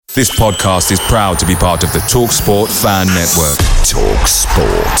This podcast is proud to be part of the TalkSport Fan Network.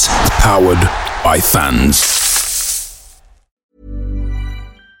 TalkSport. Powered by fans.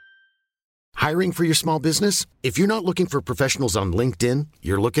 Hiring for your small business? If you're not looking for professionals on LinkedIn,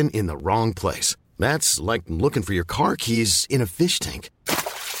 you're looking in the wrong place. That's like looking for your car keys in a fish tank.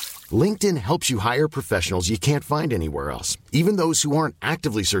 LinkedIn helps you hire professionals you can't find anywhere else, even those who aren't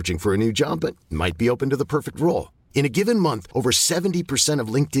actively searching for a new job but might be open to the perfect role. In a given month, over 70% of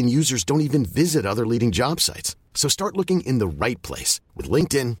LinkedIn users don't even visit other leading job sites. So start looking in the right place. With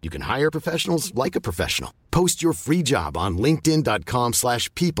LinkedIn, you can hire professionals like a professional. Post your free job on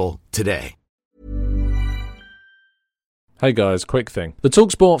linkedin.com/people today. Hey guys, quick thing. The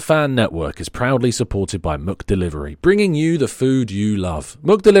TalkSport Fan Network is proudly supported by McDelivery, bringing you the food you love.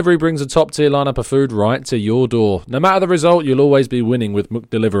 McDelivery brings a top-tier lineup of food right to your door. No matter the result, you'll always be winning with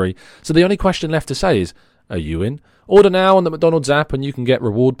McDelivery. So the only question left to say is, are you in? Order now on the McDonald's app and you can get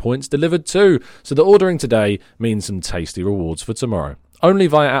reward points delivered too. So the ordering today means some tasty rewards for tomorrow. Only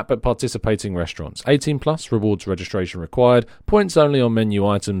via app at participating restaurants. 18 plus, rewards registration required. Points only on menu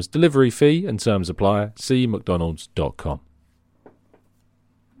items. Delivery fee and terms apply. See mcdonalds.com.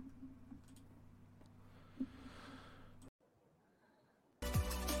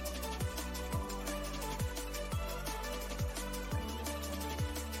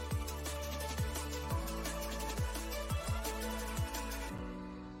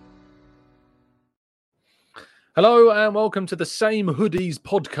 Hello and welcome to the Same Hoodies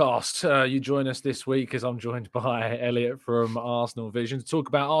podcast. You join us this week as I'm joined by Elliot from Arsenal Vision to talk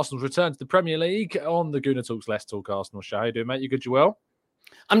about Arsenal's return to the Premier League on the Gooner Talks Let's Talk Arsenal show. How you doing, mate? You good? You well?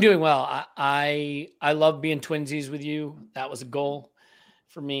 I'm doing well. I love being twinsies with you. That was a goal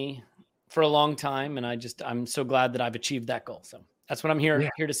for me for a long time, and I'm so glad that I've achieved that goal. So that's what I'm here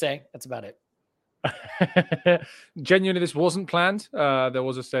to say. That's about it. Genuinely, this wasn't planned. There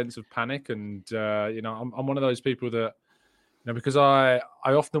was a sense of panic, and I'm one of those people that, because I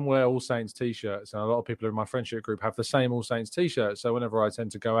often wear All Saints t-shirts, and a lot of people in my friendship group have the same All Saints t-shirt. So whenever I tend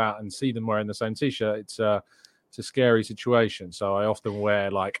to go out and see them wearing the same t-shirt, it's a scary situation. So I often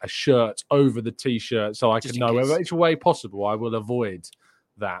wear like a shirt over the t-shirt, so I can know which way possible I will avoid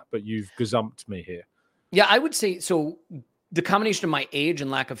that. But you've gazumped me here. Yeah, I would say so. The combination of my age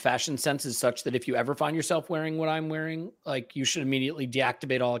and lack of fashion sense is such that if you ever find yourself wearing what I'm wearing, like you should immediately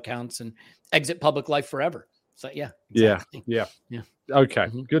deactivate all accounts and exit public life forever. So yeah. Exactly. Yeah. Okay.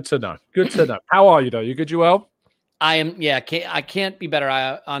 Mm-hmm. Good to know. How are you though? You good? You well? I am. Yeah. I can't be better.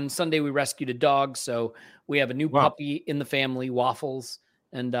 On Sunday, we rescued a dog. So we have a new puppy in the family, Waffles,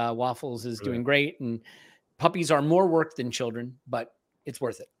 and Waffles is doing great. And puppies are more work than children, but it's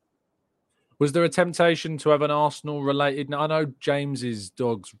worth it. Was there a temptation to have an Arsenal-related? I know James's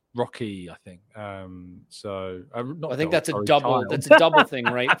dog's Rocky, I think. I think that's a double. That's a double thing,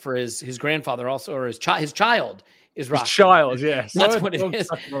 right? For his grandfather also, or his child is Rocky. His child, yes. That's what it is.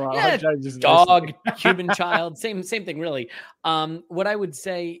 Right. Yeah, dog, human child, same thing, really. What I would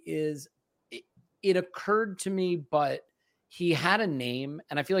say is, it occurred to me, but he had a name,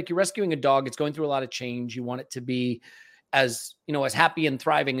 and I feel like you're rescuing a dog. It's going through a lot of change. You want it to be as happy and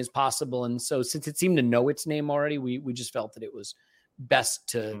thriving as possible. And so since it seemed to know its name already, we just felt that it was best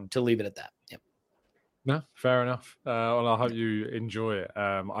to leave it at that. Yep. No, fair enough. Well, I hope you enjoy it.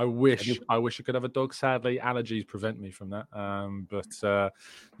 I wish I could have a dog. Sadly, allergies prevent me from that. But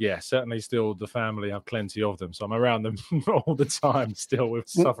certainly still the family have plenty of them. So I'm around them all the time still with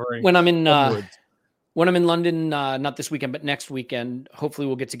suffering. When I'm in London, not this weekend, but next weekend, hopefully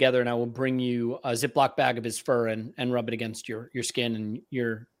we'll get together and I will bring you a Ziploc bag of his fur and rub it against your skin and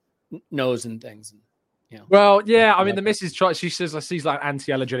your nose and things. Well, yeah, I mean, the missus tries, she says, she's like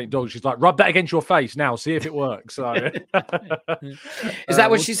anti-allergenic dog. She's like, rub that against your face now, see if it works. So, is that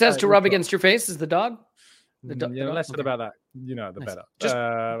what she says to rub against your face? Is the dog? Less said about that, the better.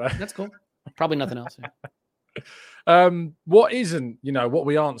 That's cool. Probably nothing else. Yeah. What isn't, what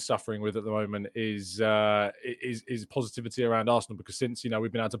we aren't suffering with at the moment is positivity around Arsenal, because since,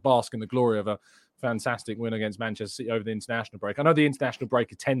 we've been able to bask in the glory of a fantastic win against Manchester City over the international break. I know the international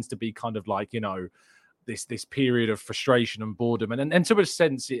break, it tends to be kind of like, this period of frustration and boredom. And to a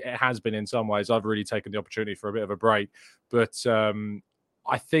sense, it has been in some ways. I've really taken the opportunity for a bit of a break. But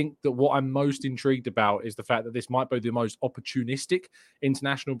I think that what I'm most intrigued about is the fact that this might be the most opportunistic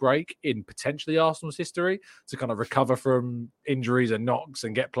international break in potentially Arsenal's history to kind of recover from injuries and knocks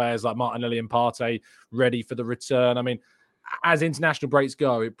and get players like Martinelli and Partey ready for the return. I mean, as international breaks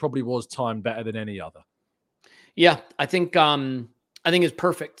go, it probably was timed better than any other. Yeah, I think it's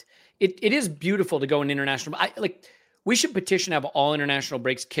perfect. It is beautiful to go in international. We should petition to have all international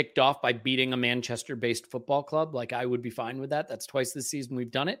breaks kicked off by beating a Manchester-based football club. Like, I would be fine with that. That's twice this season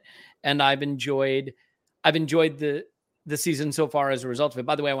we've done it, and I've enjoyed the season so far as a result of it.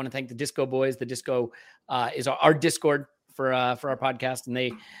 By the way, I want to thank the Disco Boys. The Disco is our Discord for our podcast, and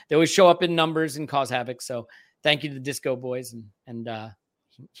they always show up in numbers and cause havoc. So thank you to the Disco Boys, and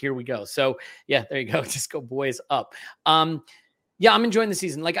here we go. So yeah, there you go, Disco Boys up. Yeah, I'm enjoying the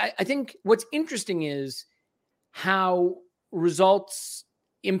season. Like, I think what's interesting is how results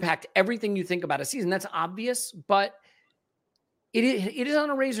impact everything you think about a season. That's obvious, but it is on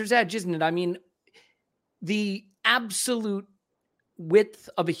a razor's edge, isn't it? I mean, the absolute width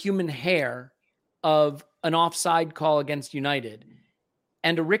of a human hair of an offside call against United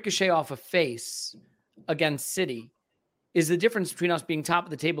and a ricochet off a face against City is the difference between us being top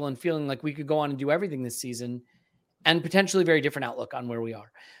of the table and feeling like we could go on and do everything this season, and potentially very different outlook on where we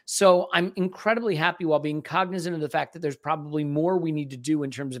are. So I'm incredibly happy, while being cognizant of the fact that there's probably more we need to do in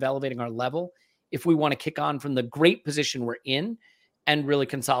terms of elevating our level if we want to kick on from the great position we're in and really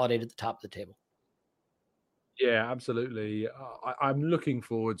consolidate at the top of the table. Yeah, absolutely. I'm looking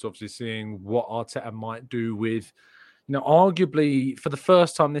forward to obviously seeing what Arteta might do with, arguably for the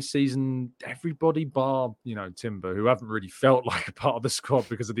first time this season, everybody bar, Timber, who haven't really felt like a part of the squad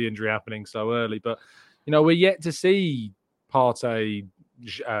because of the injury happening so early. But we're yet to see Partey,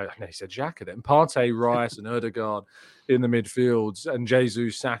 he said Xhaka then, Partey, Rice and Ødegaard in the midfields, and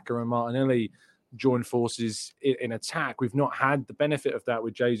Jesus, Saka and Martinelli join forces in attack. We've not had the benefit of that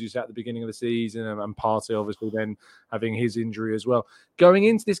with Jesus at the beginning of the season, and Partey obviously then having his injury as well. Going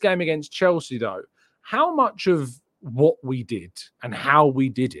into this game against Chelsea, though, how much of what we did and how we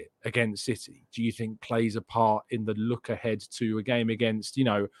did it against City do you think plays a part in the look ahead to a game against,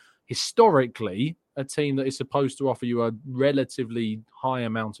 historically, a team that is supposed to offer you a relatively high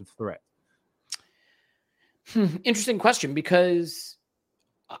amount of threat? Interesting question, because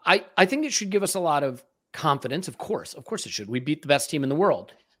I think it should give us a lot of confidence. Of course it should. We beat the best team in the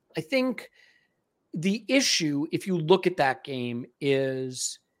world. I think the issue, if you look at that game,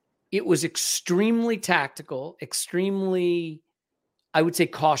 is it was extremely tactical, extremely, I would say,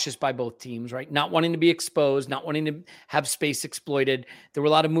 cautious by both teams, right? Not wanting to be exposed, not wanting to have space exploited. There were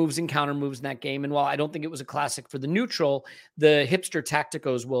a lot of moves and counter moves in that game. And while I don't think it was a classic for the neutral, the hipster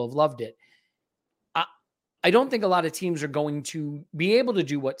tacticos will have loved it. I don't think a lot of teams are going to be able to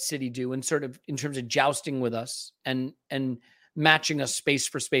do what City do in terms of jousting with us and matching us space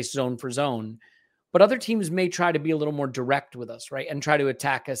for space, zone for zone. But other teams may try to be a little more direct with us, right? And try to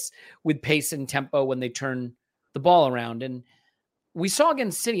attack us with pace and tempo when they turn the ball around. And we saw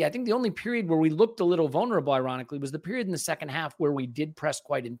against City, I think the only period where we looked a little vulnerable, ironically, was the period in the second half where we did press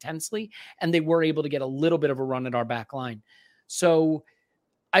quite intensely, and they were able to get a little bit of a run at our back line. So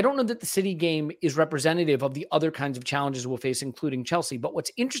I don't know that the City game is representative of the other kinds of challenges we'll face, including Chelsea. But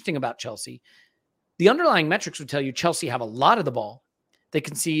what's interesting about Chelsea, the underlying metrics would tell you Chelsea have a lot of the ball. They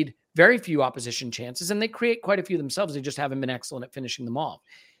concede very few opposition chances, and they create quite a few themselves. They just haven't been excellent at finishing them off.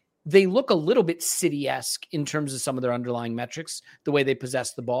 They look a little bit City-esque in terms of some of their underlying metrics, the way they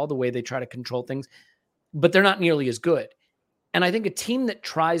possess the ball, the way they try to control things, but they're not nearly as good. And I think a team that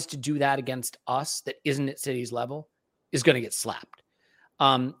tries to do that against us that isn't at City's level is going to get slapped.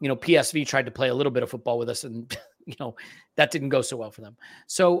 PSV tried to play a little bit of football with us, and, that didn't go so well for them.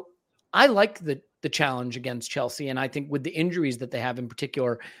 So I like the challenge against Chelsea. And I think with the injuries that they have in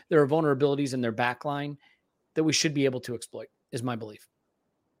particular, there are vulnerabilities in their back line that we should be able to exploit, is my belief.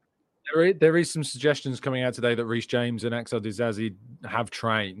 There is some suggestions coming out today that Reece James and Axel Disasi have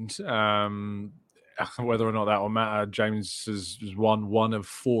trained. Whether or not that will matter, James has won one of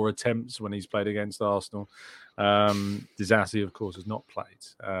 4 attempts when he's played against Arsenal. Disasi, of course, has not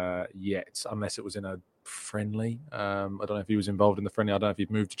played yet, unless it was in a friendly. I don't know if he was involved in the friendly. I don't know if he'd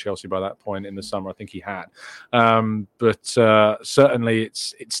moved to Chelsea by that point in the summer. I think he had. But certainly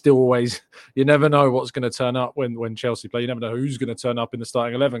it's still always, you never know what's going to turn up when Chelsea play. You never know who's going to turn up in the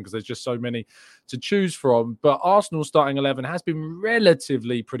starting 11 because there's just so many to choose from. But Arsenal's starting 11 has been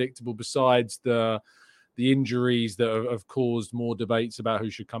relatively predictable, besides the injuries that have caused more debates about who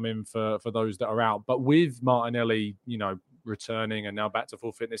should come in for those that are out. But with Martinelli, returning and now back to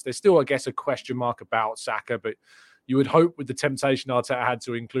full fitness, there's still, I guess, a question mark about Saka, but you would hope with the temptation Arteta had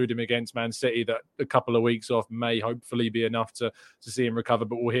to include him against Man City that a couple of weeks off may hopefully be enough to see him recover.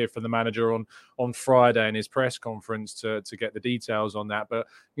 But we'll hear from the manager on Friday in his press conference to get the details on that. But,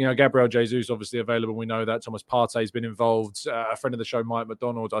 Gabriel Jesus obviously available. We know that. Thomas Partey's been involved. A friend of the show, Mike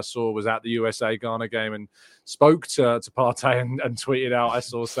McDonald, I saw was at the USA Ghana game and spoke to Partey and tweeted out, I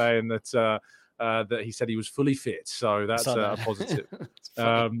saw, saying that that he said he was fully fit. So that's a positive.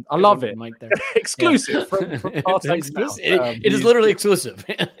 I love love it. There. Exclusive from Partey's mouth. It is literally exclusive.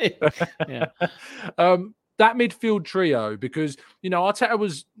 Yeah. That midfield trio, because, Arteta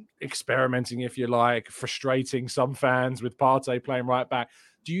was experimenting, if you like, frustrating some fans with Partey playing right back.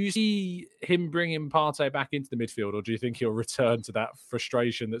 Do you see him bringing Partey back into the midfield, or do you think he'll return to that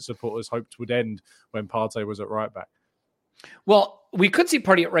frustration that supporters hoped would end when Partey was at right back? Well, we could see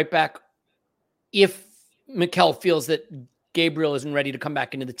Partey at right back if Mikel feels that Gabriel isn't ready to come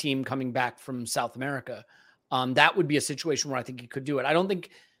back into the team coming back from South America. That would be a situation where I think he could do it. I don't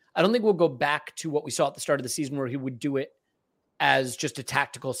think we'll go back to what we saw at the start of the season where he would do it as just a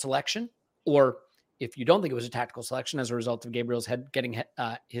tactical selection, or if you don't think it was a tactical selection as a result of Gabriel's head getting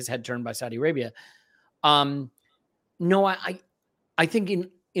his head turned by Saudi Arabia. No, I think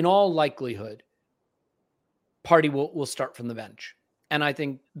in all likelihood, Partey will start from the bench. And I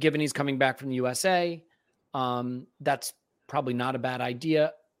think given he's coming back from the USA, that's probably not a bad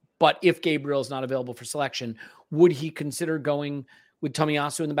idea. But if Gabriel's not available for selection, would he consider going with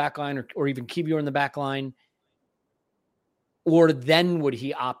Tomiyasu in the back line or even Kivior in the back line? Or then would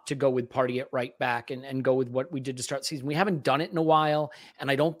he opt to go with Partey at right back and go with what we did to start the season? We haven't done it in a while, and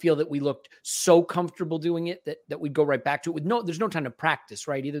I don't feel that we looked so comfortable doing it that we'd go right back to it. There's no time to practice,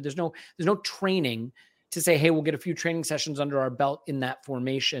 right? Either there's no training to say, hey, we'll get a few training sessions under our belt in that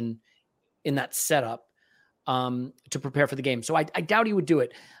formation, in that setup, to prepare for the game. So I doubt he would do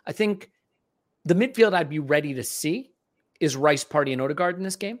it. I think the midfield I'd be ready to see is Rice, Partey, and Odegaard in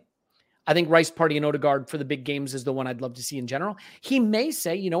this game. I think Rice, Partey, and Odegaard for the big games is the one I'd love to see in general. He may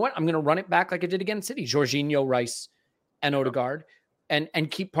say, you know what, I'm going to run it back like I did against City, Jorginho, Rice, and Odegaard, and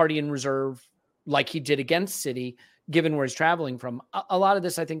keep Partey in reserve like he did against City, given where he's traveling from. A lot of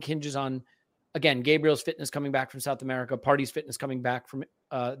this, I think, hinges on, again, Gabriel's fitness coming back from South America, Partey's fitness coming back from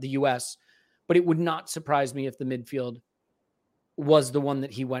the U.S., but it would not surprise me if the midfield was the one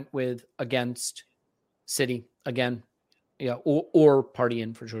that he went with against City again, or Partey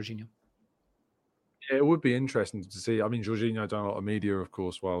in for Jorginho. It would be interesting to see. I mean, Jorginho done a lot of media, of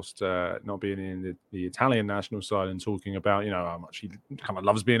course, whilst not being in the Italian national side and talking about, how much he kind of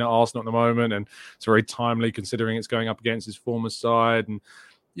loves being at Arsenal at the moment. And it's very timely considering it's going up against his former side. And,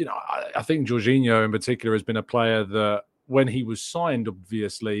 I think Jorginho in particular has been a player that when he was signed,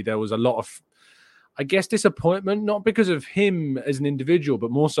 obviously, there was a lot of, I guess, disappointment, not because of him as an individual,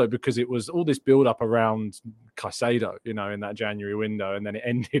 but more so because it was all this build-up around Caicedo, in that January window. And then it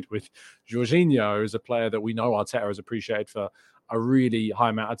ended with Jorginho as a player that we know Arteta has appreciated for a really high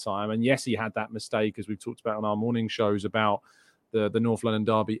amount of time. And yes, he had that mistake, as we've talked about on our morning shows, about the North London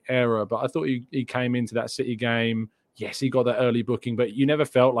derby era. But I thought he came into that City game. Yes, he got that early booking, but you never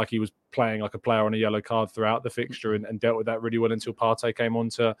felt like he was playing like a player on a yellow card throughout the fixture and dealt with that really well until Partey came on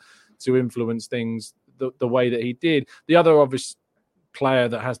to influence things the way that he did. The other obvious player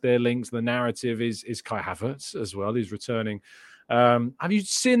that has their links, the narrative is Kai Havertz as well. He's returning. Have you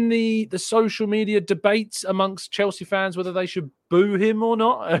seen the social media debates amongst Chelsea fans whether they should boo him or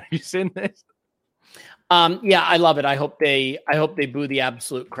not? Have you seen this? Yeah, I love it. I hope they boo the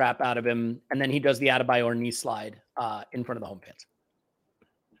absolute crap out of him, and then he does the Adebayor knee slide in front of the home fans.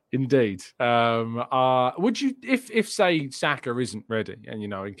 Indeed. Would you, if say Saka isn't ready, and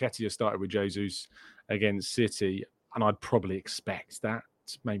Nketiah started with Jesus against City, and I'd probably expect that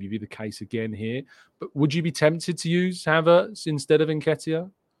to maybe be the case again here, but would you be tempted to use Havertz instead of Nketiah?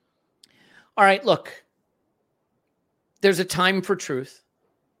 All right, look, there's a time for truth,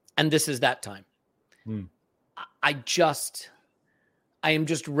 and this is that time. I am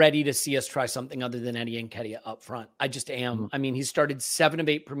just ready to see us try something other than Eddie Nketiah up front. I just am. I mean, he started 7 of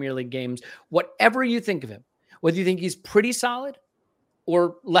 8 Premier League games. Whatever you think of him, whether you think he's pretty solid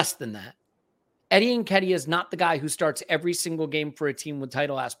or less than that, Eddie Nketiah is not the guy who starts every single game for a team with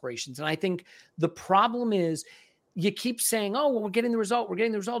title aspirations. And I think the problem is you keep saying, oh, well, we're getting the result. We're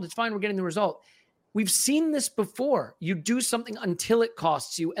getting the result. It's fine. We're getting the result. We've seen this before. You do something until it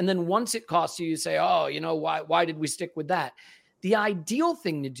costs you. And then once it costs you, you say, oh, why did we stick with that? The ideal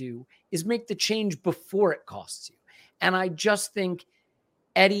thing to do is make the change before it costs you. And I just think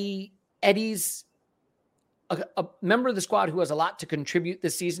Eddie's a member of the squad who has a lot to contribute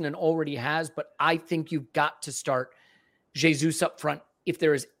this season and already has, but I think you've got to start Jesus up front if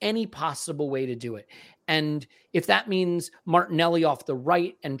there is any possible way to do it. And if that means Martinelli off the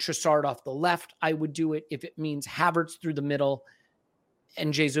right and Trossard off the left, I would do it. If it means Havertz through the middle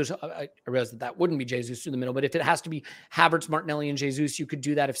and Jesus, I realize that wouldn't be Jesus through the middle, but if it has to be Havertz, Martinelli, and Jesus, you could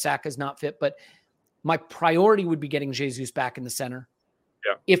do that if Saka's not fit. But my priority would be getting Jesus back in the center.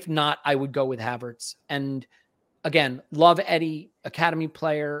 Yeah. If not, I would go with Havertz. And again, love Eddie, academy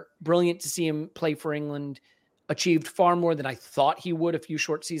player, brilliant to see him play for England, achieved far more than I thought he would a few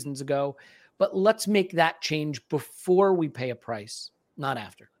short seasons ago. But let's make that change before we pay a price, not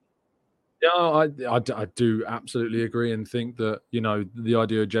after. Yeah, I do absolutely agree and think that, the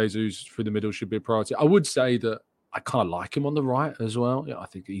idea of Jesus through the middle should be a priority. I would say that I kind of like him on the right as well. I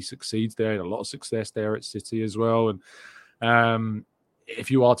think he succeeds there, a lot of success there at City as well. And if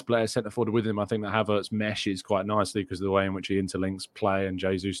you are to play a centre forward with him, I think that Havertz meshes quite nicely because of the way in which he interlinks play, and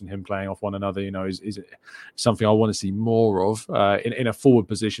Jesus and him playing off one another, is something I want to see more of in a forward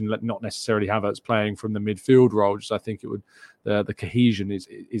position, not necessarily Havertz playing from the midfield role. Just I think it would the cohesion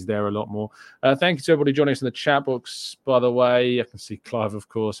is there a lot more. Thank you to everybody joining us in the chat box, by the way. I can see Clive, of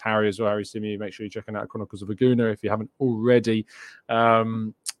course, Harry as well, Harry Simi. Make sure you're checking out Chronicles of a Gooner if you haven't already.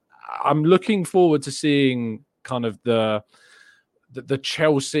 I'm looking forward to seeing kind of the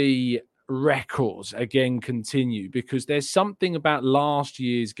Chelsea records again continue, because there's something about last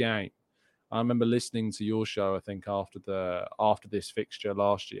year's game. I remember listening to your show, I think, after this fixture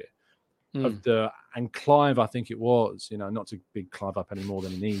last year. And Clive, I think it was, not to big Clive up any more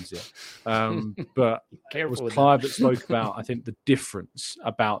than he needs it. But it was Clive that spoke about, I think, the difference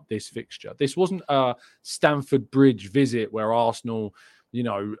about this fixture. This wasn't a Stamford Bridge visit where Arsenal,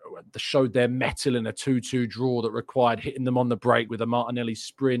 showed their mettle in a 2-2 draw that required hitting them on the break with a Martinelli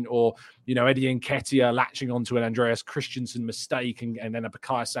sprint, or, Eddie Nketiah latching onto an Andreas Christensen mistake and then a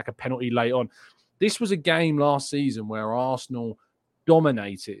Bukayo Saka penalty late on. This was a game last season where Arsenal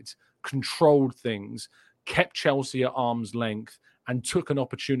dominated, controlled things, kept Chelsea at arm's length, and took an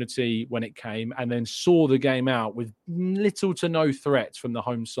opportunity when it came, and then saw the game out with little to no threats from the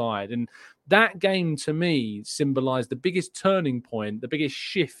home side. And that game, to me, symbolised the biggest turning point, the biggest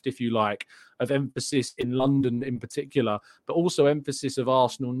shift, if you like, of emphasis in London in particular, but also emphasis of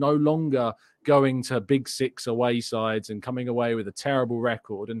Arsenal no longer going to Big Six away sides and coming away with a terrible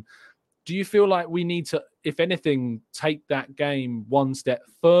record. And do you feel like we need to, if anything, take that game one step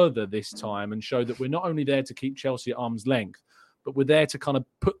further this time and show that we're not only there to keep Chelsea at arm's length, but we're there to kind of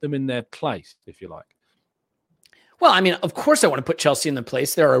put them in their place, if you like? Well, I mean, of course I want to put Chelsea in their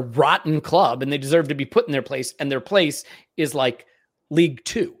place. They're a rotten club and they deserve to be put in their place. And their place is like League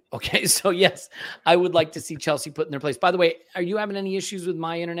Two. Okay. So yes, I would like to see Chelsea put in their place. By the way, are you having any issues with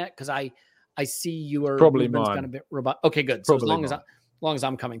my internet? Because I see your probably mine. Kind of bit robot. Okay, good. So probably as long as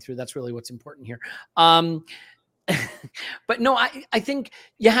I'm coming through, that's really what's important here. But no, I think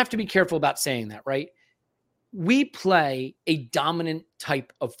you have to be careful about saying that, right? We play a dominant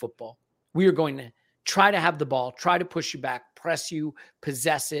type of football. We are going to try to have the ball, try to push you back, press you,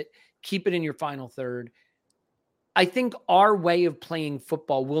 possess it, keep it in your final third. I think our way of playing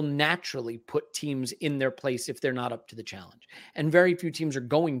football will naturally put teams in their place if they're not up to the challenge. And very few teams are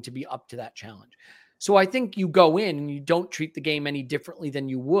going to be up to that challenge. So I think you go in and you don't treat the game any differently than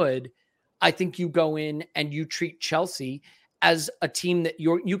you would. I think you go in and you treat Chelsea as a team that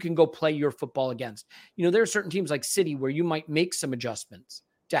you can go play your football against. There are certain teams like City where you might make some adjustments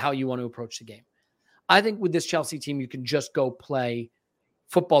to how you want to approach the game. I think with this Chelsea team, you can just go play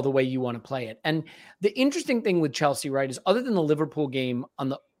football the way you want to play it. And the interesting thing with Chelsea, right, is other than the Liverpool game on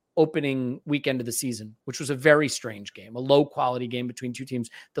the opening weekend of the season, which was a very strange game, a low quality game between two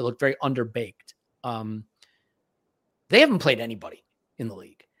teams that looked very underbaked. They haven't played anybody in the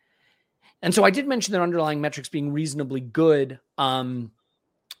league. And so I did mention their underlying metrics being reasonably good so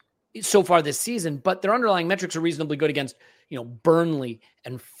far this season, but their underlying metrics are reasonably good against, Burnley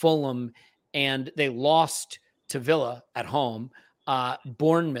and Fulham, and they lost to Villa at home,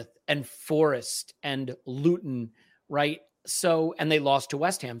 Bournemouth and Forest and Luton, right? So, and they lost to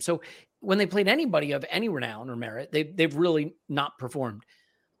West Ham. So when they played anybody of any renown or merit, they've really not performed.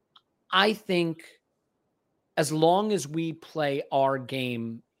 I think as long as we play our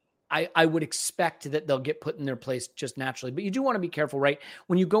game, I would expect that they'll get put in their place just naturally. But you do want to be careful, right?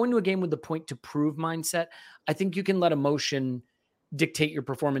 When you go into a game with the point to prove mindset, I think you can let emotion dictate your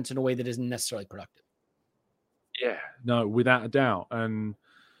performance in a way that isn't necessarily productive. Yeah, no, without a doubt. And,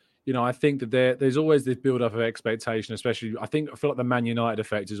 I think that there's always this build-up of expectation, especially, I feel like the Man United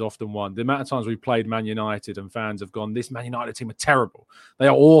effect is often one. The amount of times we've played Man United and fans have gone, this Man United team are terrible. They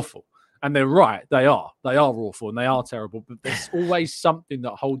are awful. And they're right. They are awful and they are terrible. But there's always something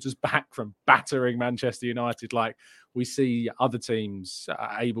that holds us back from battering Manchester United, like we see other teams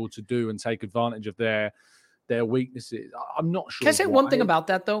able to do and take advantage of their weaknesses. I'm not sure. Can I say one thing about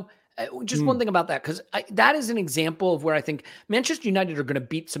that, though? Just one thing about that, because that is an example of where I think Manchester United are going to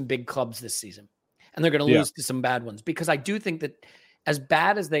beat some big clubs this season. And they're going to lose to some bad ones. Because I do think that as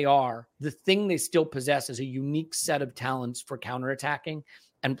bad as they are, the thing they still possess is a unique set of talents for counterattacking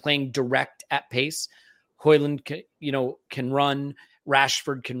and playing direct at pace. Højlund can run.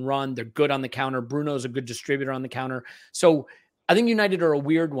 Rashford can run. They're good on the counter. Bruno's a good distributor on the counter. So I think United are a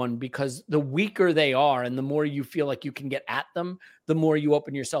weird one because the weaker they are and the more you feel like you can get at them, the more you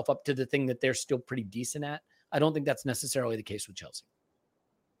open yourself up to the thing that they're still pretty decent at. I don't think that's necessarily the case with Chelsea.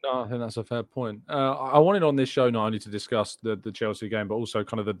 No, I think that's a fair point. I wanted on this show not only to discuss the Chelsea game, but also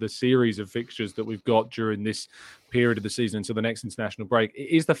kind of the series of fixtures that we've got during this period of the season until the next international break.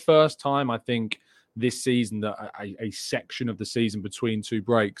 It is the first time, I think, this season that a section of the season between two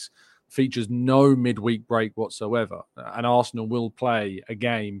breaks features no midweek break whatsoever. And Arsenal will play a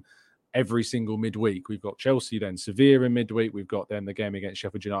game every single midweek. We've got Chelsea, then Sevilla in midweek. We've got then the game against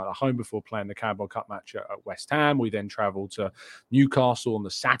Sheffield United at home before playing the Carabao Cup match at West Ham. We then travel to Newcastle on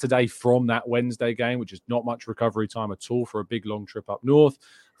the Saturday from that Wednesday game, which is not much recovery time at all for a big long trip up north.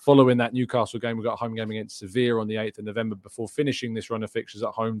 Following that Newcastle game, we've got a home game against Sevilla on the 8th of November before finishing this run of fixtures at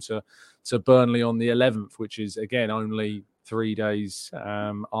home to Burnley on the 11th, which is, again, only 3 days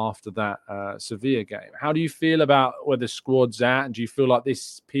after that Sevilla game. How do you feel about where the squad's at? And do you feel like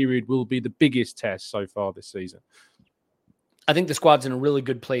this period will be the biggest test so far this season? I think the squad's in a really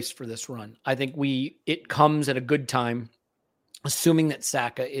good place for this run. I think it comes at a good time, assuming that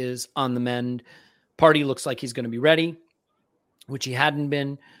Saka is on the mend. Partey looks like he's going to be ready, which he hadn't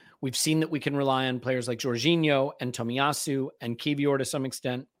been. We've seen that we can rely on players like Jorginho and Tomiyasu and Kiwior to some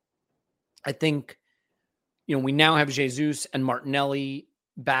extent. I think, we now have Jesus and Martinelli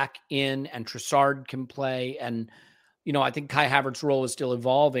back in, and Trossard can play. And, I think Kai Havertz's role is still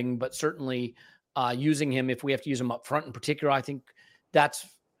evolving, but certainly using him, if we have to use him up front in particular, I think that's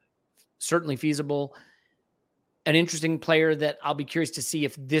certainly feasible. An interesting player that I'll be curious to see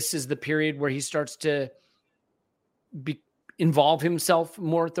if this is the period where he starts to involve himself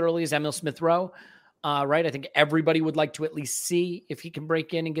more thoroughly is Emil Smith-Rowe. Right. I think everybody would like to at least see if he can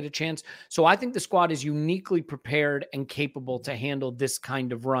break in and get a chance. So I think the squad is uniquely prepared and capable to handle this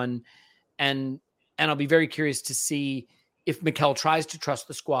kind of run. And I'll be very curious to see if Mikel tries to trust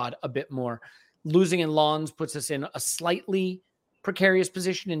the squad a bit more. Losing in Lens puts us in a slightly precarious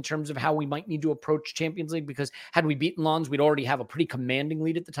position in terms of how we might need to approach Champions League, because had we beaten Lens, we'd already have a pretty commanding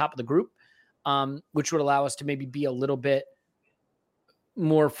lead at the top of the group, which would allow us to maybe be a little bit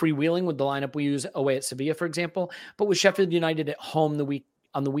more freewheeling with the lineup we use away at Sevilla, for example. But with Sheffield United at home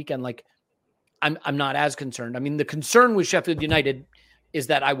on the weekend, like I'm not as concerned. I mean, the concern with Sheffield United is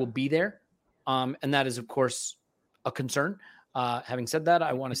that I will be there. And that is, of course, a concern. Having said that,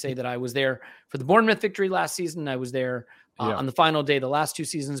 I want to say that I was there for the Bournemouth victory last season. I was there on the final day, the last two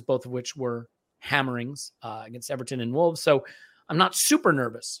seasons, both of which were hammerings against Everton and Wolves. So I'm not super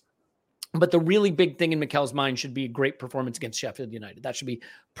nervous. But the really big thing in Mikel's mind should be a great performance against Sheffield United. That should be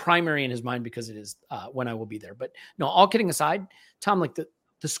primary in his mind because it is when I will be there. But no, all kidding aside, Tom, like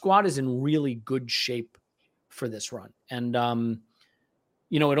the squad is in really good shape for this run. And,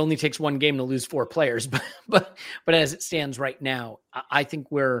 it only takes one game to lose 4 players. But as it stands right now, I think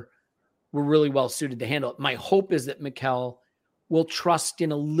we're really well suited to handle it. My hope is that Mikel will trust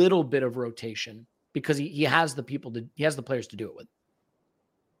in a little bit of rotation because he has the players to do it with.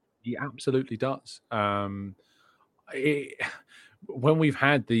 He absolutely does. When we've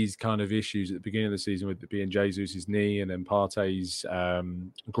had these kind of issues at the beginning of the season with it being Jesus' knee and then Partey's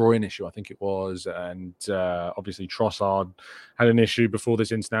groin issue, I think it was, and obviously Trossard had an issue before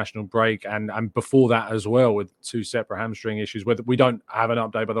this international break, and before that as well with 2 separate hamstring issues. Whether we don't have an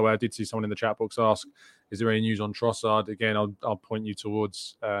update, by the way, I did see someone in the chat box ask, "Is there any news on Trossard?" Again, I'll point you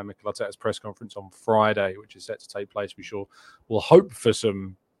towards Mikel Arteta's press conference on Friday, which is set to take place. We sure will hope for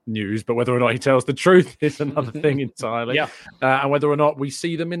some news, but whether or not he tells the truth is another thing entirely. And whether or not we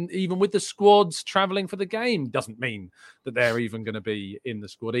see them even with the squads traveling for the game doesn't mean that they're even going to be in the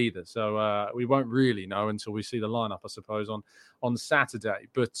squad either. So we won't really know until we see the lineup, I suppose, on Saturday.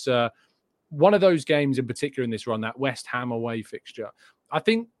 But one of those games in particular in this run, that West Ham away fixture, I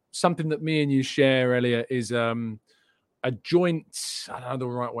think something that me and you share, Elliot, is a joint, I don't know the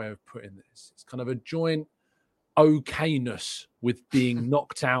right way of putting this, it's kind of a joint okayness with being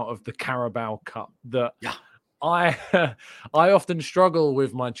knocked out of the Carabao Cup that I often struggle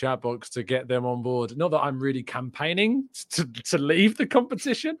with my chat box to get them on board. Not that I'm really campaigning to leave the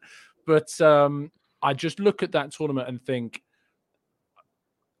competition, but I just look at that tournament and think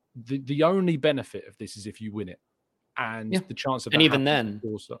the only benefit of this is if you win it. And the chance of that, and even then,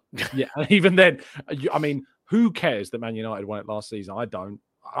 also, even then, I mean, who cares that Man United won it last season? I don't.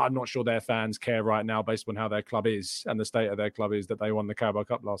 I'm not sure their fans care right now based on how their club is and the state of their club is that they won the Carabao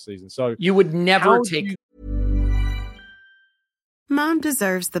Cup last season. So you would never take Mom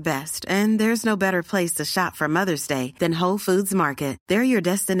deserves the best, and there's no better place to shop for Mother's Day than Whole Foods Market. They're your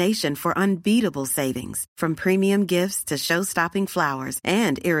destination for unbeatable savings, from premium gifts to show-stopping flowers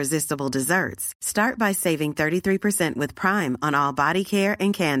and irresistible desserts. Start by saving 33% with Prime on all body care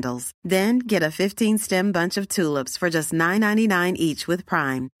and candles. Then get a 15-stem bunch of tulips for just $9.99 each with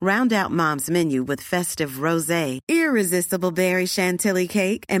Prime. Round out Mom's menu with festive rosé, irresistible berry chantilly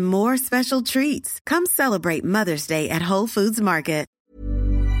cake, and more special treats. Come celebrate Mother's Day at Whole Foods Market.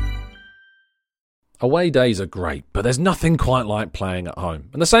 Away days are great, but there's nothing quite like playing at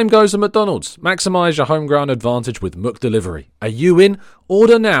home. And the same goes for McDonald's. Maximise your home ground advantage with McDelivery. Are you in?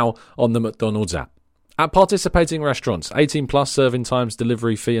 Order now on the McDonald's app. At participating restaurants, 18 plus serving times,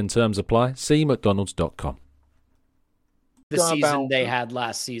 delivery fee and terms apply. See mcdonalds.com. The season they had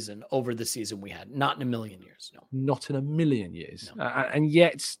last season over the season we had. Not in a million years, no. Not in a million years. No. And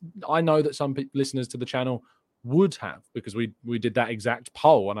yet, I know that some listeners to the channel would have, because we did that exact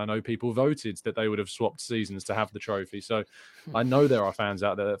poll, and I know people voted that they would have swapped seasons to have the trophy. So I know there are fans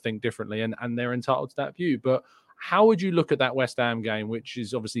out there that think differently, and they're entitled to that view. But how would you look at that West Ham game, which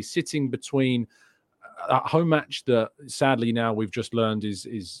is obviously sitting between a home match that sadly now we've just learned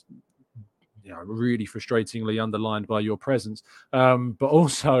is really frustratingly underlined by your presence, but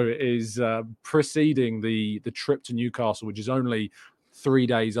also is preceding the trip to Newcastle, which is only 3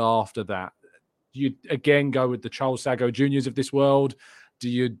 days after that. Do you again go with the Charles Sago Juniors of this world? Do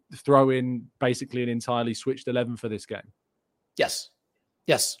you throw in basically an entirely switched 11 for this game? Yes.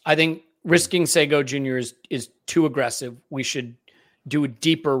 I think risking Sago Jr. is too aggressive. We should do a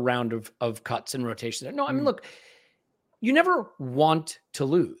deeper round of cuts and rotation there. No, I mean, look, you never want to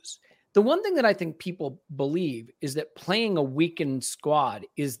lose. The one thing that I think people believe is that playing a weakened squad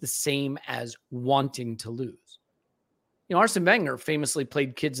is the same as wanting to lose. Arsene Wenger famously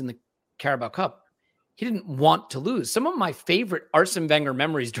played kids in the Carabao Cup. He didn't want to lose. Some of my favorite Arsene Wenger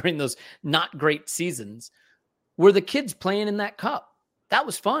memories during those not great seasons were the kids playing in that cup. That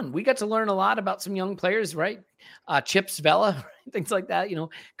was fun. We got to learn a lot about some young players, right? Chips Vela, things like that,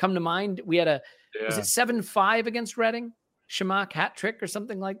 come to mind. We had was it 7-5 against Reading? Shamak hat trick or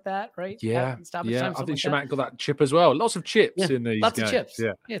something like that, right? Yeah. Time, I think Shamak got that chip as well. Lots of chips in these lots games. Of chips.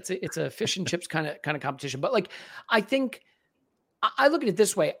 Yeah. It's a fish and chips kind of competition. But I think I look at it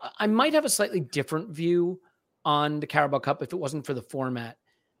this way. I might have a slightly different view on the Carabao Cup if it wasn't for the format.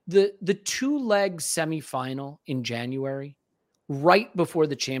 The 2-leg semifinal in January, right before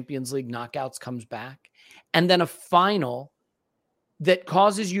the Champions League knockouts comes back, and then a final that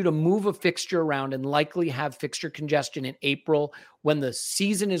causes you to move a fixture around and likely have fixture congestion in April when the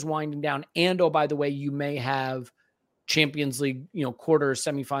season is winding down. And, oh, by the way, you may have Champions League, quarter or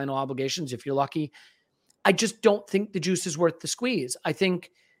semifinal obligations if you're lucky. I just don't think the juice is worth the squeeze. I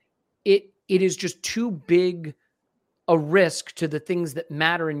think it is just too big a risk to the things that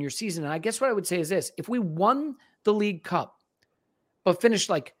matter in your season. And I guess what I would say is this: if we won the League Cup, but finished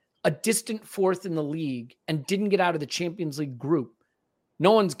like a distant fourth in the league and didn't get out of the Champions League group, no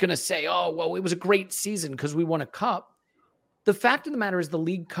one's going to say, oh, well, it was a great season because we won a cup. The fact of the matter is the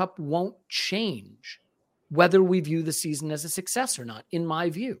League Cup won't change whether we view the season as a success or not, in my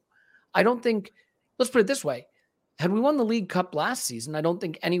view. I don't think, let's put it this way. Had we won the League Cup last season, I don't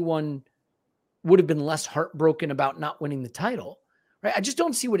think anyone would have been less heartbroken about not winning the title, right? I just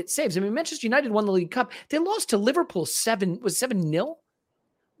don't see what it saves. I mean, Manchester United won the League Cup. They lost to Liverpool 7-0.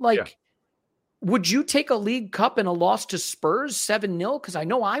 Would you take a League Cup and a loss to Spurs 7-0? Because I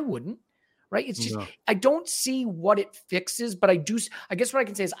know I wouldn't, right? It's just, I don't see what it fixes, but I guess what I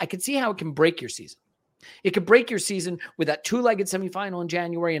can say is I can see how it can break your season. It could break your season with that 2-legged semifinal in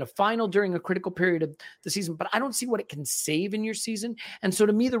January and a final during a critical period of the season, but I don't see what it can save in your season. And so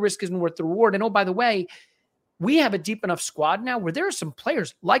to me, the risk isn't worth the reward. And oh, by the way, we have a deep enough squad now where there are some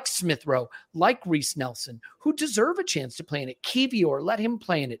players like Smith Rowe, like Reece Nelson, who deserve a chance to play in it. Kiwior, let him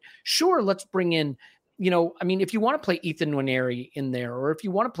play in it. Sure, let's bring in, if you want to play Ethan Nwaneri in there, or if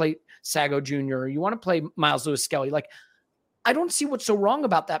you want to play Sago Jr., or you want to play Miles Lewis-Skelly, I don't see what's so wrong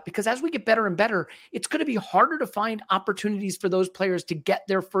about that, because as we get better and better, it's going to be harder to find opportunities for those players to get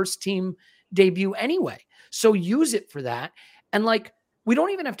their first team debut anyway. So use it for that. And we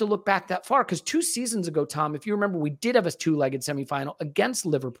don't even have to look back that far, because 2 seasons ago, Tom, if you remember, we did have a 2-legged semifinal against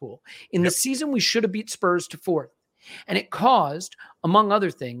Liverpool. In the season, we should have beat Spurs to 4th. And it caused, among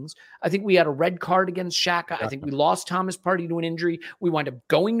other things, I think we had a red card against Xhaka. I think we lost Thomas Partey to an injury. We wind up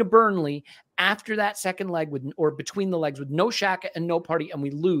going to Burnley after that second leg between the legs with no Xhaka and no Partey, and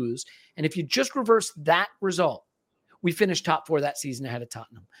we lose. And if you just reverse that result, we finished top 4 that season ahead of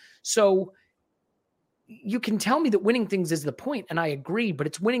Tottenham. So you can tell me that winning things is the point, and I agree, but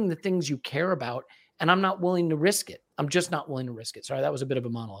it's winning the things you care about, and I'm not willing to risk it. I'm just not willing to risk it. Sorry, that was a bit of a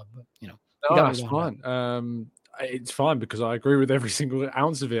monologue, but you know. No, that's fine. It's fine because I agree with every single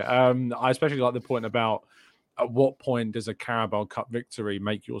ounce of it. I especially like the point about at what point does a Carabao Cup victory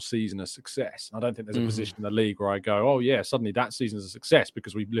make your season a success? I don't think there's a position in the league where I go, oh yeah, suddenly that season is a success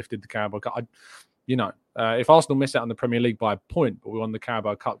because we've lifted the Carabao Cup. If Arsenal miss out on the Premier League by a point, but we won the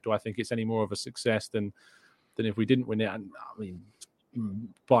Carabao Cup, do I think it's any more of a success than if we didn't win it? And I mean,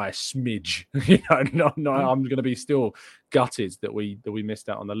 by a smidge, I'm going to be still gutted that we missed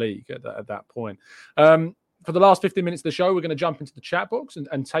out on the league at that point. For the last 15 minutes of the show, we're going to jump into the chat box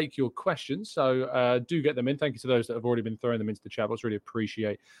and take your questions. So do get them in. Thank you to those that have already been throwing them into the chat box. Really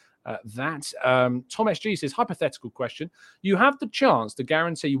appreciate that. Tom SG says, hypothetical question. You have the chance to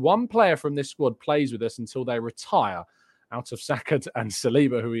guarantee one player from this squad plays with us until they retire. Out of Saka and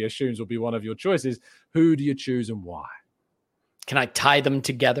Saliba, who he assumes will be one of your choices, who do you choose and why? Can I tie them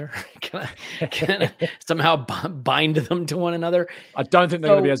together? Can I somehow bind them to one another? I don't think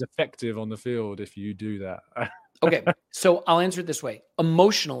they're going to be as effective on the field if you do that. Okay, so I'll answer it this way.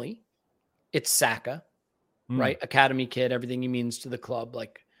 Emotionally, it's Saka, right? Academy kid, everything he means to the club.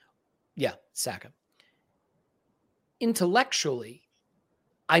 Like, yeah, Saka. Intellectually,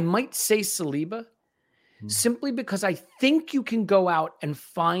 I might say Saliba simply because I think you can go out and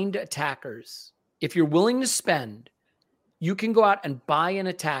find attackers. If you're willing to spend, you can go out and buy an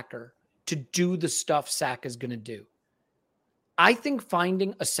attacker to do the stuff Saka's going to do. I think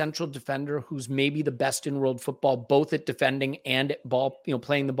finding a central defender who's maybe the best in world football, both at defending and at ball,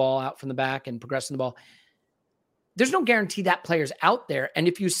 playing the ball out from the back and progressing the ball. There's no guarantee that player's out there. And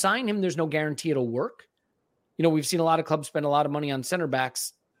if you sign him, there's no guarantee it'll work. We've seen a lot of clubs spend a lot of money on center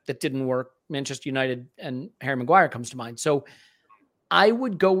backs that didn't work. Manchester United and Harry Maguire comes to mind. So I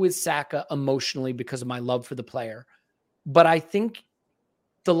would go with Saka emotionally because of my love for the player. But I think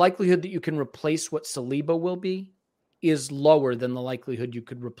the likelihood that you can replace what Saliba will be is lower than the likelihood you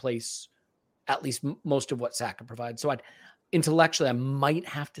could replace at least most of what Saka provides. So intellectually, I might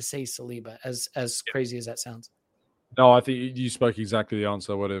have to say Saliba, as crazy as that sounds. No, I think you spoke exactly the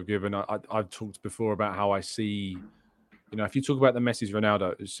answer I would have given. I've talked before about how I see, if you talk about the Messi's,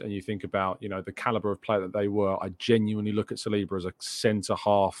 Ronaldo's, and you think about, the caliber of player that they were, I genuinely look at Saliba as a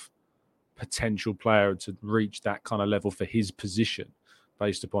centre-half potential player to reach that kind of level for his position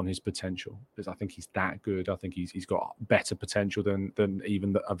based upon his potential, because I think he's that good. I think he's got better potential than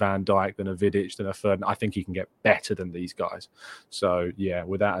even a Van Dijk, than a Vidic, than a Ferdinand. I think he can get better than these guys. So yeah,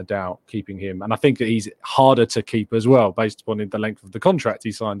 without a doubt, keeping him. And I think that he's harder to keep as well, based upon the length of the contract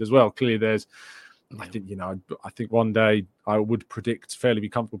he signed as well. Clearly I think one day I would fairly be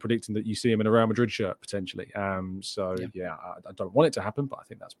comfortable predicting that you see him in a Real Madrid shirt potentially. I don't want it to happen, but I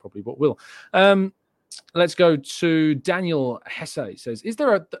think that's probably what will. Let's go to Daniel Hesse. Says, is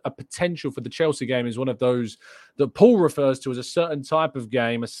there a potential for the Chelsea game is one of those that Paul refers to as a certain type of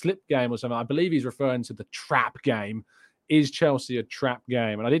game, a slip game or something? I believe he's referring to the trap game. Is Chelsea a trap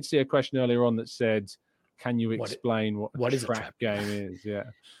game? And I did see a question earlier on that said, can you explain what a trap game is? Yeah.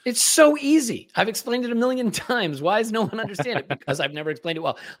 It's so easy. I've explained it a million times. Why does no one understand it? Because I've never explained it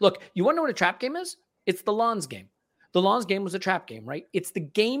well. Look, you want to know what a trap game is? It's the Lens game. The Lens game was a trap game, right? It's the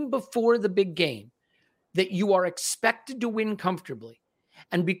game before the big game that you are expected to win comfortably.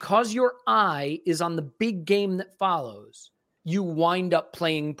 And because your eye is on the big game that follows, you wind up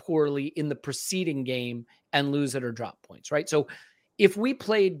playing poorly in the preceding game and lose it or drop points, right? So if we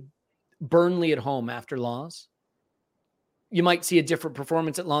played Burnley at home after Lens, you might see a different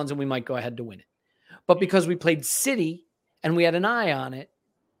performance at Lens and we might go ahead to win it. But because we played City and we had an eye on it,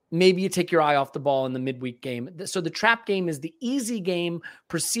 maybe you take your eye off the ball in the midweek game. So the trap game is the easy game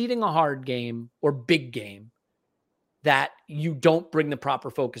preceding a hard game or big game that you don't bring the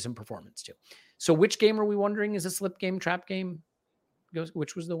proper focus and performance to. So which game are we wondering is a slip game, trap game?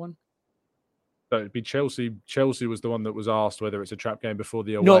 Which was the one? So it'd be Chelsea. Chelsea was the one that was asked whether it's a trap game before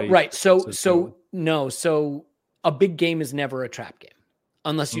the away. No, right. So a big game is never a trap game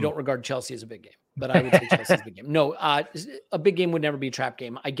unless you don't regard Chelsea as a big game. But I would say Chelsea's a big game. No, a big game would never be a trap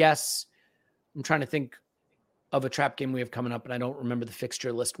game. I guess I'm trying to think of a trap game we have coming up, and I don't remember the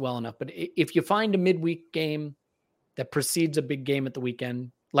fixture list well enough. But if you find a midweek game that precedes a big game at the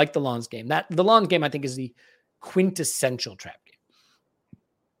weekend, like the Lens game, the Lens game I think is the quintessential trap game.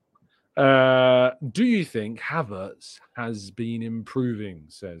 Do you think Havertz has been improving,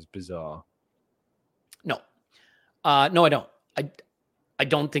 says Bizarre? No, I don't. I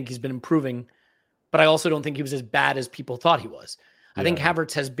don't think he's been improving, but I also don't think he was as bad as people thought he was. I think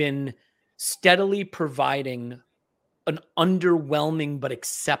Havertz has been steadily providing an underwhelming but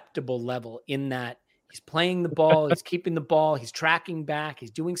acceptable level in that he's playing the ball, he's keeping the ball, he's tracking back,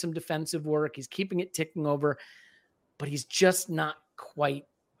 he's doing some defensive work, he's keeping it ticking over. but he's just not quite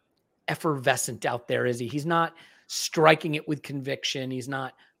effervescent out there, is he? He's not striking it with conviction. He's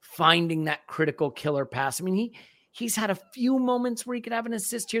not finding that critical killer pass. I mean, he's had a few moments where he could have an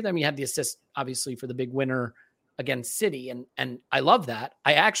assist here. I mean, he had the assist, obviously, for the big winner against City, and I love that.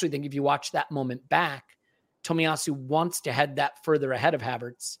 I actually think if you watch that moment back, Tomiyasu wants to head that further ahead of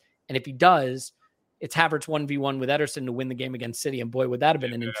Havertz, and if he does, it's Havertz 1v1 with Ederson to win the game against City, and boy, would that have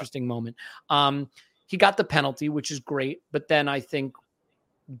been an interesting moment. He got the penalty, which is great, but then I think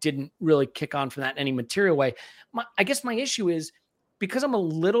didn't really kick on from that in any material way. I guess my issue is, because I'm a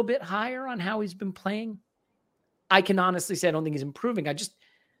little bit higher on how he's been playing, I can honestly say I don't think he's improving.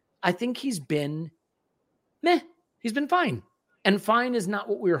 I think he's been meh. He's been fine. And fine is not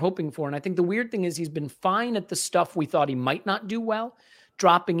what we were hoping for. And I think the weird thing is he's been fine at the stuff we thought he might not do well,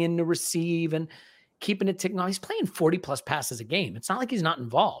 dropping in to receive and keeping it ticking on. He's playing 40 plus passes a game. It's not like he's not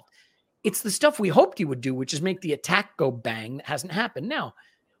involved. It's the stuff we hoped he would do, which is make the attack go bang. That hasn't happened. Now,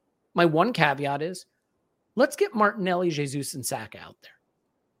 my one caveat is, let's get Martinelli, Jesus, and Saka out there.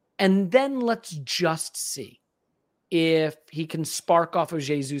 And then let's just see if he can spark off of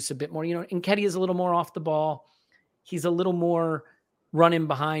Jesus a bit more. You know, Nketiah is a little more off the ball. He's a little more running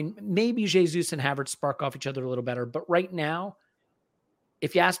behind. Maybe Jesus and Havertz spark off each other a little better. But right now,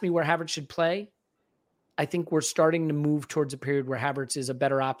 if you ask me where Havertz should play, I think we're starting to move towards a period where Havertz is a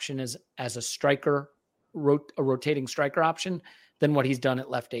better option as a striker, a rotating striker option than what he's done at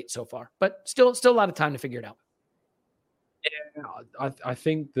left 8 so far. But still a lot of time to figure it out. Yeah, I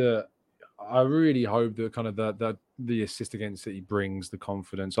think that I really hope that kind of the assist against City brings the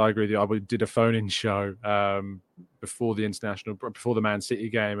confidence. I agree with you. I did a phone-in show before the Man City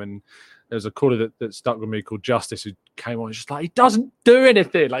game, and there was a caller that stuck with me called Justice, who came on and just like, he doesn't do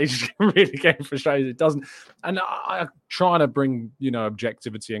anything. Like, he's just really getting frustrated. It doesn't. And I'm trying to bring,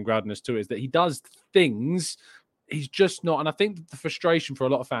 objectivity and groundedness to it, is that he does things. He's just not. And I think the frustration for a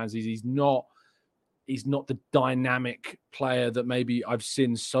lot of fans is he's not the dynamic player that maybe I've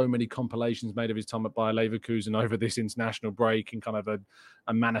seen so many compilations made of his time at Bayer Leverkusen over this international break, and kind of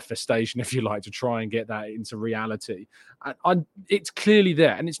a manifestation, if you like, to try and get that into reality. It's clearly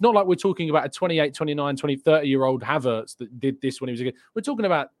there. And it's not like we're talking about a 28, 29, 20, 30-year-old Havertz that did this when he was a kid. We're talking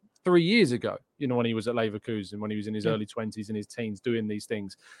about 3 years ago, when he was at Leverkusen, when he was in his early 20s and his teens doing these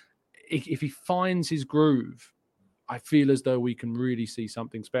things. If he finds his groove, I feel as though we can really see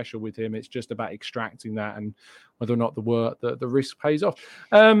something special with him. It's just about extracting that and whether or not the risk pays off.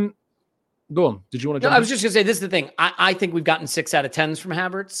 Go on. Did you want to jump in? I was just going to say, this is the thing. I think we've gotten 6 out of 10s from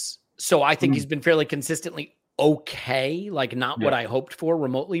Havertz. So I think he's been fairly consistently okay, like not what I hoped for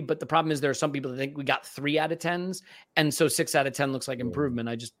remotely. But the problem is there are some people that think we got 3 out of 10s. And so 6 out of 10 looks like improvement.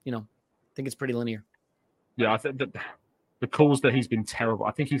 I just, think it's pretty linear. Yeah, I think that the calls that he's been terrible.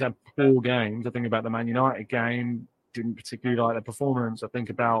 I think he's had 4 games. I think about the Man United game. Didn't particularly like the performance. I think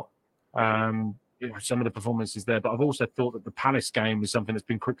about some of the performances there, but I've also thought that the Palace game was something that's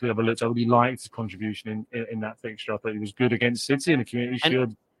been quickly overlooked. I really liked his contribution in that fixture. I thought he was good against City in the Community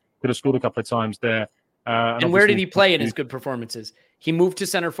Shield. Could have scored a couple of times there. And where did he play in his good performances? He moved to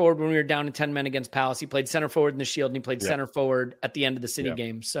center forward when we were down to 10 men against Palace. He played center forward in the Shield, and he played center forward at the end of the City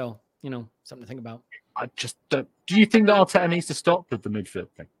game. So, something to think about. I just do you think that Arteta needs to stop with the midfield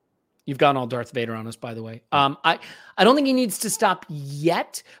thing? You've gone all Darth Vader on us, by the way. I don't think he needs to stop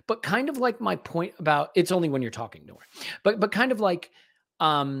yet, but kind of like my point about it's only when you're talking, don't worry. But kind of like,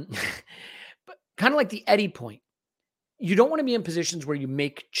 but kind of like the Eddie point. You don't want to be in positions where you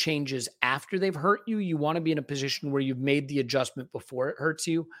make changes after they've hurt you. You want to be in a position where you've made the adjustment before it hurts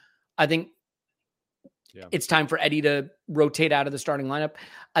you. I think it's time for Eddie to rotate out of the starting lineup.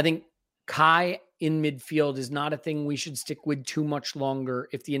 I think Kai in midfield is not a thing we should stick with too much longer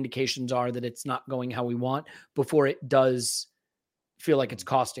if the indications are that it's not going how we want before it does feel like it's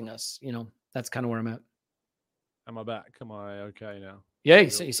costing us. That's kind of where I'm at. Am I back? Am I okay now? Yeah, you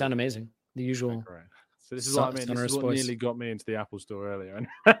sound amazing. The usual. Right. So this is what I mean. This is what nearly got me into the Apple store earlier.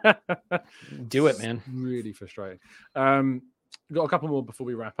 Do it, man. Really frustrating. Got a couple more before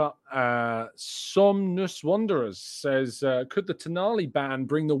we wrap up. Somnus Wanderers says, could the Tonali ban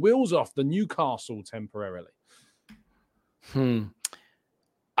bring the wheels off the Newcastle temporarily?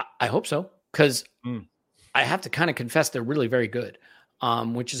 I hope so, because I have to kind of confess they're really very good,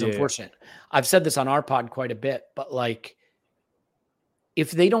 which is unfortunate. I've said this on our pod quite a bit, but like,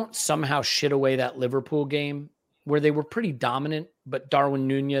 if they don't somehow shit away that Liverpool game where they were pretty dominant, but Darwin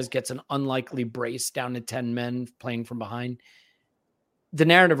Nunez gets an unlikely brace down to 10 men playing from behind, the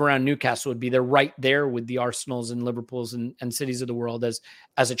narrative around Newcastle would be they're right there with the Arsenals and Liverpools and cities of the world as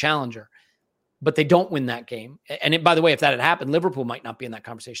a challenger. but they don't win that game. And by the way, if that had happened, Liverpool might not be in that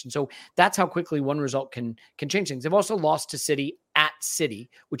conversation. So that's how quickly one result can change things. They've also lost to City at City,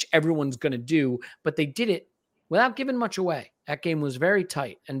 which everyone's going to do, but they did it without giving much away. That game was very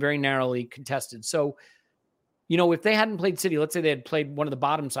tight and very narrowly contested. So, if they hadn't played City, let's say they had played one of the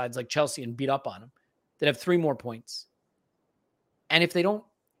bottom sides like Chelsea and beat up on them, they'd have 3 more points. And if they don't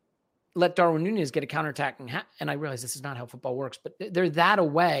let Darwin Núñez get a counterattack, and I realize this is not how football works, but they're that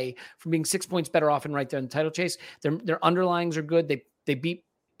away from being 6 points better off and right there in the title chase. Their underlyings are good. They beat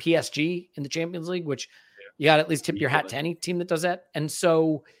PSG in the Champions League, which you got to at least tip your hat to any team that does that. And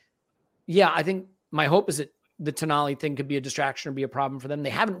so, I think my hope is that the Tonali thing could be a distraction or be a problem for them. They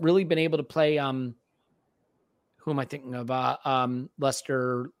haven't really been able to play. Who am I thinking of?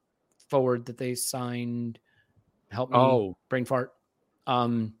 Leicester forward that they signed. Help me. Brain fart.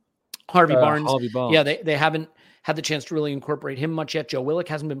 Harvey Barnes. Yeah, they haven't had the chance to really incorporate him much yet. Joe Willock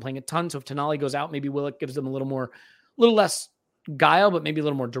hasn't been playing a ton. So if Tonali goes out, maybe Willock gives them a little less guile, but maybe a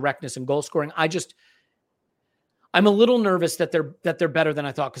little more directness and goal scoring. I'm a little nervous that they're better than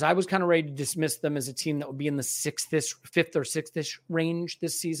I thought, because I was kind of ready to dismiss them as a team that would be in the 5th or 6th-ish range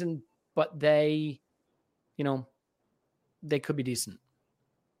this season, but they could be decent.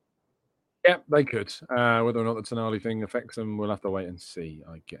 Yeah, they could. Whether or not the Tonali thing affects them, we'll have to wait and see,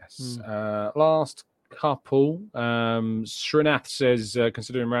 I guess. Last couple. Srinath says,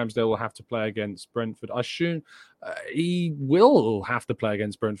 considering Ramsdale will have to play against Brentford, I assume he will have to play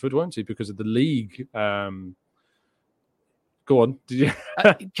against Brentford, won't he? Because of the league. Go on. Did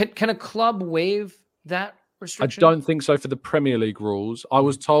you? Can a club waive that restriction? I don't think so for the Premier League rules. I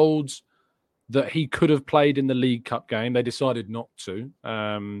was told that he could have played in the League Cup game. They decided not to.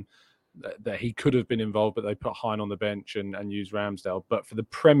 That he could have been involved, but they put Hine on the bench and used Ramsdale. But for the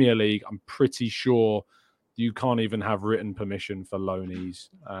Premier League, I'm pretty sure you can't even have written permission for loanees.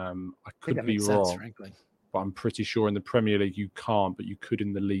 I could be wrong, frankly, but I'm pretty sure in the Premier League you can't, but you could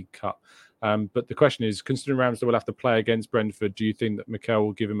in the League Cup. But the question is, considering Ramsdale will have to play against Brentford, do you think that Mikel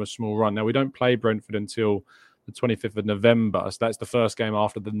will give him a small run? Now, we don't play Brentford until the 25th of November, so that's the first game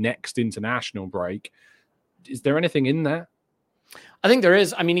after the next international break. Is there anything in there? I think there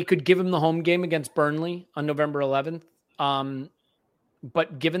is. I mean, he could give him the home game against Burnley on November 11th.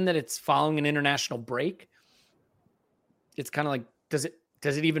 But given that it's following an international break, it's kind of like, does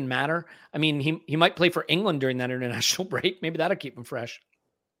it even matter? I mean, he might play for England during that international break. Maybe that'll keep him fresh.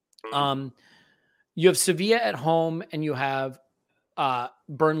 You have Sevilla at home and you have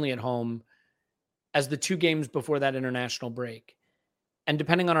Burnley at home as the 2 games before that international break. And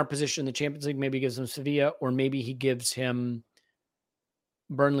depending on our position in the Champions League, maybe he gives him Sevilla or maybe he gives him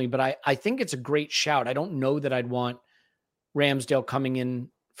Burnley. But I think it's a great shout. I don't know that I'd want Ramsdale coming in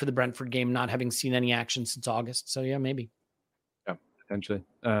for the Brentford game, not having seen any action since August. So, yeah, maybe. Yeah, potentially.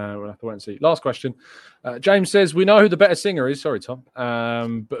 We'll have to wait and see. Last question. James says, we know who the better singer is. Sorry, Tom.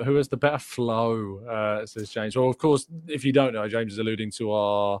 But who has the better flow, says James. Well, of course, if you don't know, James is alluding to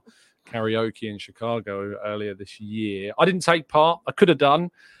our karaoke in Chicago earlier this year. I didn't take part. I could have done.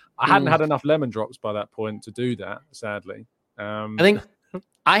 I hadn't had enough lemon drops by that point to do that, sadly. I think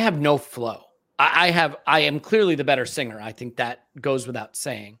I have no flow. I am clearly the better singer. I think that goes without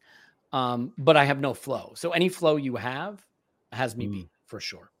saying. But I have no flow. So any flow you have has me beat for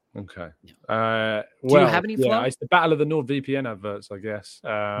sure. Okay. Yeah. Do you have any flow? Yeah, it's the Battle of the NordVPN adverts, I guess.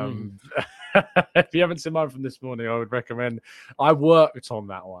 If you haven't seen mine from this morning, I would recommend. I worked on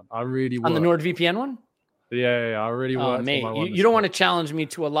that one. I really worked. On the NordVPN one? Yeah, I really worked mate, on my one. You don't want to challenge me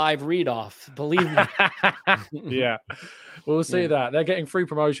to a live read-off, believe me. Yeah, we'll see that. They're getting free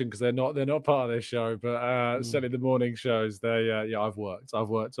promotion because they're not part of this show, but certainly the morning shows, I've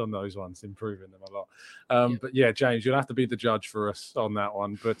worked on those ones, improving them a lot. But yeah, James, you'll have to be the judge for us on that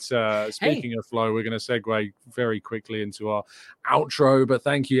one. But speaking of flow, we're going to segue very quickly into our outro. But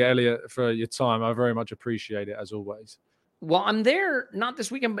thank you, Elliot, for your time. I very much appreciate it, as always. Well, I'm there, not this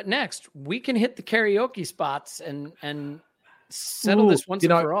weekend, but next. We can hit the karaoke spots and settle this once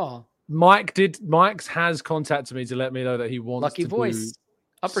and for all. Mike's has contacted me to let me know that he wants Lucky to Voice, do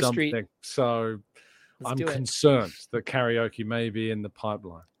Upper something. Street. So I'm concerned that karaoke may be in the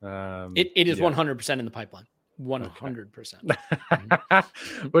pipeline. It is 100% in the pipeline. 100%.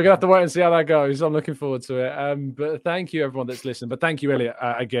 We're going to have to wait and see how that goes. I'm looking forward to it. But thank you, everyone that's listening. But thank you, Elliot.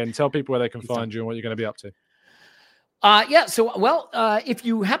 Again, tell people where they can find you and what you're going to be up to. If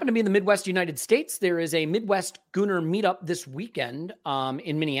you happen to be in the Midwest United States, there is a Midwest Gooner meetup this weekend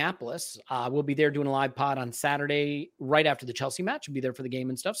in Minneapolis. We'll be there doing a live pod on Saturday right after the Chelsea match. We'll be there for the game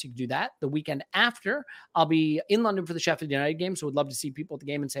and stuff, so you can do that. The weekend after, I'll be in London for the Sheffield United game, so would love to see people at the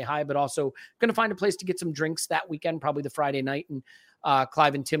game and say hi, but also going to find a place to get some drinks that weekend, probably the Friday night, and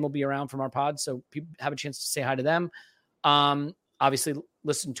Clive and Tim will be around from our pod, so people have a chance to say hi to them. Obviously,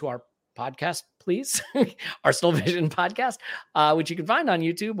 listen to our podcast, please. Arsenal Vision podcast, which you can find on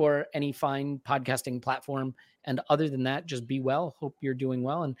YouTube or any fine podcasting platform. And other than that, just be well. Hope you're doing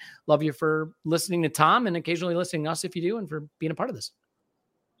well, and love you for listening to Tom and occasionally listening to us if you do, and for being a part of this.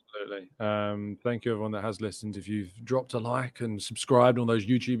 Absolutely. Thank you, everyone that has listened. If you've dropped a like and subscribed on those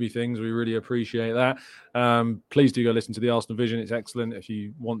YouTube things, we really appreciate that. Please do go listen to the Arsenal Vision. It's excellent. If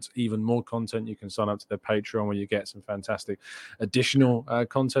you want even more content, you can sign up to their Patreon, where you get some fantastic additional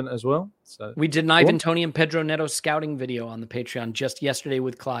content as well. So we did an Ivan Toney and Pedro Neto scouting video on the Patreon just yesterday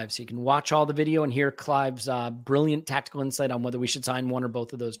with Clive, so you can watch all the video and hear Clive's brilliant tactical insight on whether we should sign one or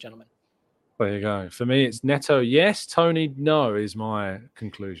both of those gentlemen. There you go. For me, it's Neto yes, Tony no is my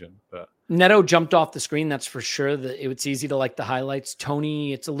conclusion. But Neto jumped off the screen, that's for sure. It's easy to like the highlights.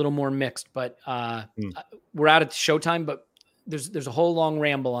 Tony, it's a little more mixed, but we're out at Showtime, but there's a whole long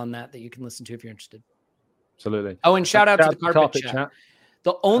ramble on that you can listen to if you're interested. Absolutely. Oh, and shout out to the Carpet Chat.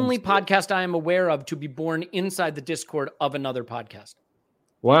 The only podcast I am aware of to be born inside the Discord of another podcast.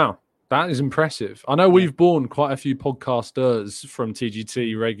 Wow. That is impressive. I know we've borne quite a few podcasters from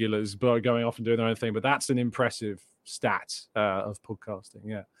TGT regulars, but going off and doing their own thing. But that's an impressive stat of podcasting.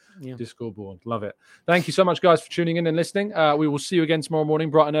 Yeah. Discord born. Love it. Thank you so much, guys, for tuning in and listening. We will see you again tomorrow morning,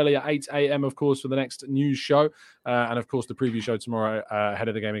 bright and early at 8 a.m., of course, for the next news show. And, of course, the preview show tomorrow ahead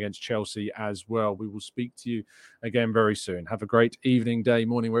of the game against Chelsea as well. We will speak to you again very soon. Have a great evening, day,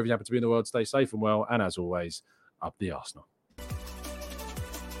 morning, wherever you happen to be in the world. Stay safe and well. And as always, up the Arsenal.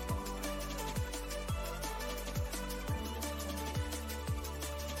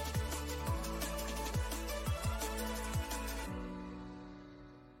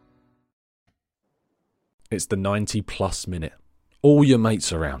 It's the 90-plus minute. All your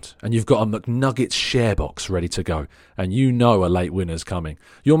mates around, and you've got a McNuggets share box ready to go, and you know a late winner's coming.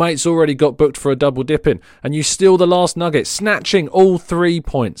 Your mate's already got booked for a double dipping, and you steal the last nugget, snatching all 3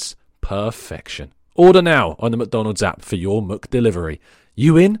 points. Perfection. Order now on the McDonald's app for your McDelivery.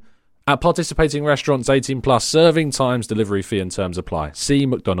 You in? At participating restaurants, 18+, serving times, delivery fee and terms apply. See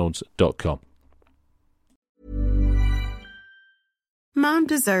mcdonalds.com. Mom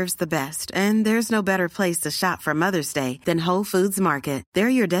deserves the best, and there's no better place to shop for Mother's Day than Whole Foods Market. They're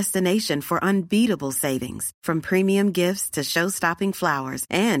your destination for unbeatable savings, from premium gifts to show-stopping flowers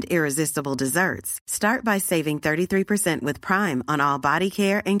and irresistible desserts. Start by saving 33% with Prime on all body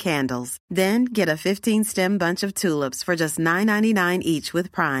care and candles. Then get a 15-stem bunch of tulips for just $9.99 each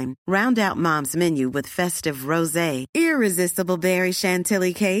with Prime. Round out Mom's menu with festive rosé, irresistible berry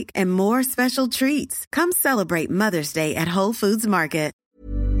chantilly cake, and more special treats. Come celebrate Mother's Day at Whole Foods Market.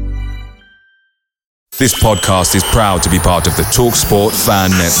 This podcast is proud to be part of the TalkSport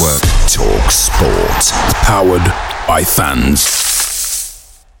Fan Network. TalkSport. Powered by fans.